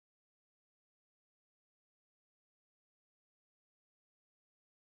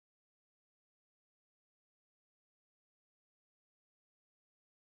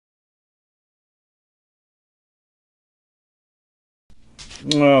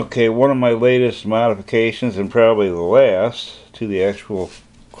Okay, one of my latest modifications, and probably the last, to the actual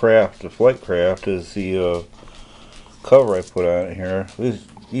craft, the flight craft, is the cover I put on it here.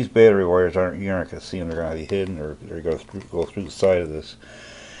 These battery wires aren't, you aren't going to see them, they're going to be hidden, or they're going to go through the side of this.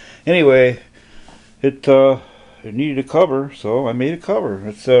 Anyway, it needed a cover, so I made a cover.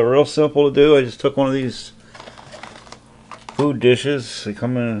 It's real simple to do. I just took one of these food dishes. They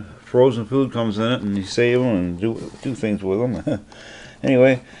come in, frozen food comes in it, and you save them and do things with them.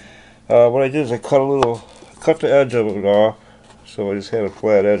 Anyway, what I did is I cut the edge of it off, so I just had a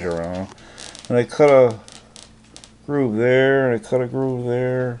flat edge around. And I cut a groove there, and I cut a groove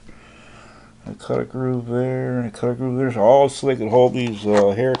there, I cut a groove there, and I cut a groove there, so all so they could hold these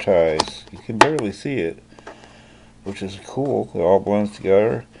hair ties. You can barely see it, which is cool. It all blends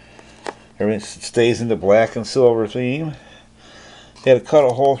together. Everything stays in the black and silver theme. I had to cut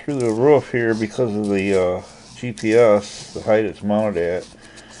a hole through the roof here because of the GPS, the height it's mounted at.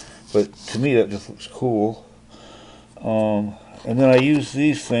 But to me that just looks cool. And then I used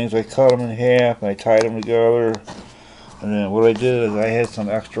these things, I cut them in half and I tied them together. And then what I did is I had some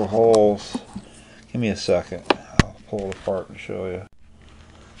extra holes. Give me a second, I'll pull it apart and show you.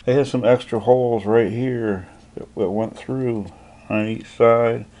 I had some extra holes right here that went through on each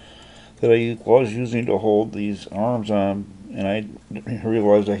side that I was using to hold these arms on, and I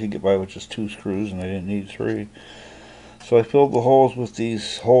realized I could get by with just 2 screws and I didn't need 3. So I filled the holes with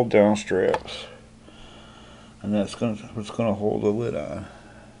these hold down straps, and that's what's going to hold the lid on.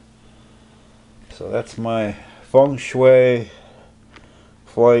 So that's my feng shui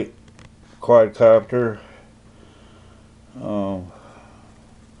flight quadcopter.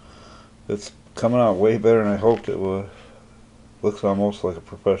 It's coming out way better than I hoped it would. Looks almost like a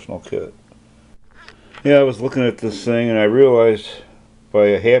professional kit. Yeah, I was looking at this thing and I realized by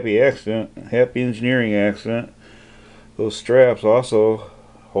a happy engineering accident, those straps also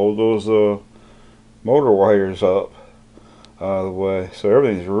hold those motor wires up out of the way. So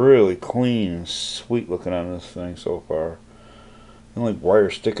everything's really clean and sweet looking on this thing so far. The only wire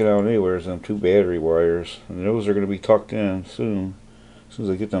sticking out anywhere is them 2 battery wires, and those are going to be tucked in soon. As soon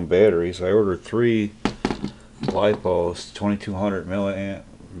as I get them batteries. I ordered 3 LiPos, 2200 milliamp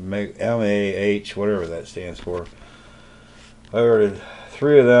mAh, whatever that stands for. I ordered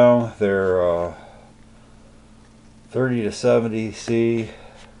 3 of them. They're 30 to 70 C,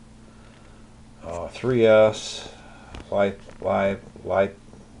 3S,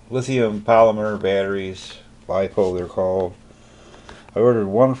 lithium polymer batteries, LiPo they're called. I ordered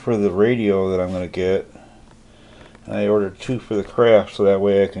 1 for the radio that I'm going to get, and I ordered 2 for the craft, so that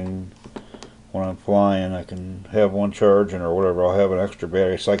way I can, when I'm flying, I can have 1 charging or whatever. I'll have an extra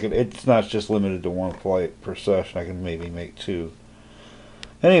battery, so it's not just limited to 1 flight per session. I can maybe make 2.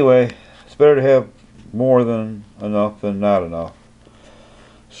 Anyway, it's better to have more than enough than not enough.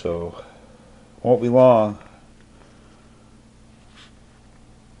 So, won't be long.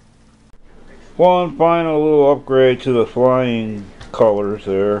 One final little upgrade to the flying colors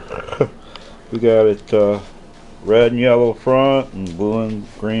there. We got it red and yellow front and blue and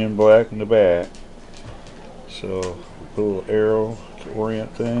green and black in the back. So we put a little arrow to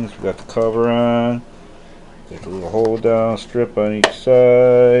orient things. We got the cover on. Got the little hold down strip on each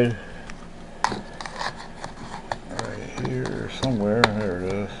side. Right here somewhere. There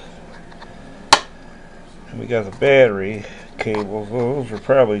it is. And we got the battery cables. Those are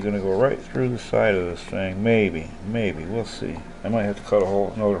probably going to go right through the side of this thing. Maybe. We'll see. I might have to cut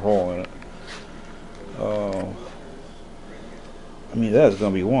another hole in it. I mean, that's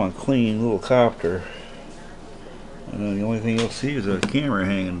going to be one clean little copter. And then the only thing you'll see is a camera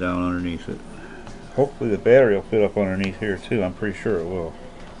hanging down underneath it. Hopefully the battery will fit up underneath here too. I'm pretty sure it will.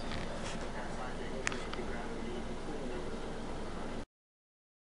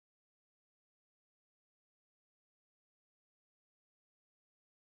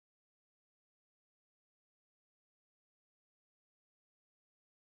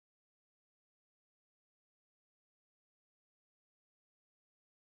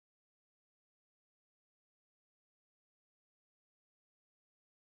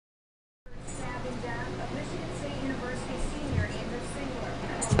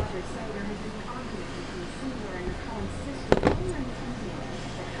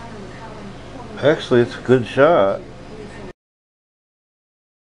 Actually, it's a good shot.